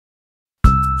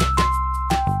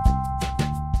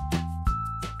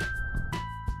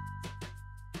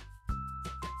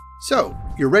So,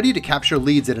 you're ready to capture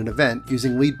leads at an event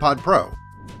using LeadPod Pro.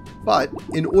 But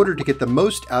in order to get the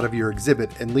most out of your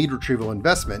exhibit and lead retrieval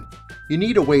investment, you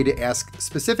need a way to ask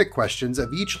specific questions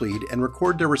of each lead and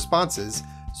record their responses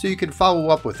so you can follow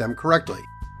up with them correctly.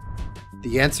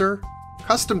 The answer?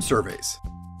 Custom surveys.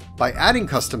 By adding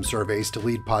custom surveys to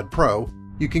LeadPod Pro,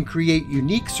 you can create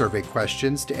unique survey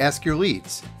questions to ask your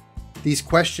leads. These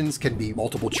questions can be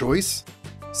multiple choice,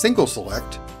 single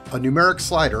select, a numeric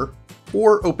slider,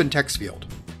 or open text field.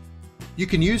 You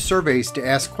can use surveys to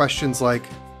ask questions like,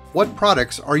 what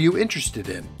products are you interested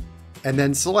in? And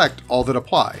then select all that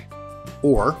apply.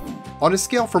 Or, on a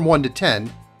scale from 1 to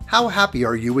 10, how happy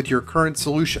are you with your current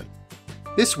solution?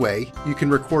 This way, you can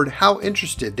record how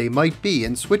interested they might be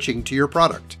in switching to your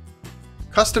product.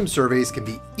 Custom surveys can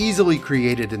be easily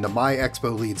created in the My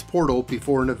Expo Leads portal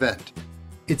before an event.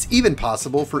 It's even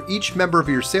possible for each member of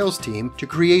your sales team to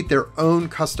create their own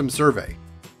custom survey.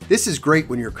 This is great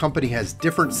when your company has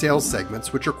different sales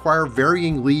segments which require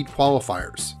varying lead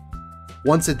qualifiers.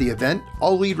 Once at the event,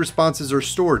 all lead responses are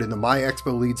stored in the My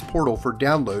Expo Leads portal for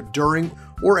download during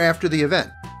or after the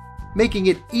event, making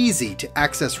it easy to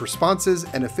access responses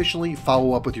and efficiently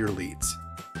follow up with your leads.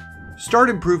 Start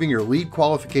improving your lead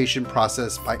qualification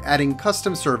process by adding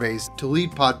custom surveys to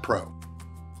LeadPod Pro.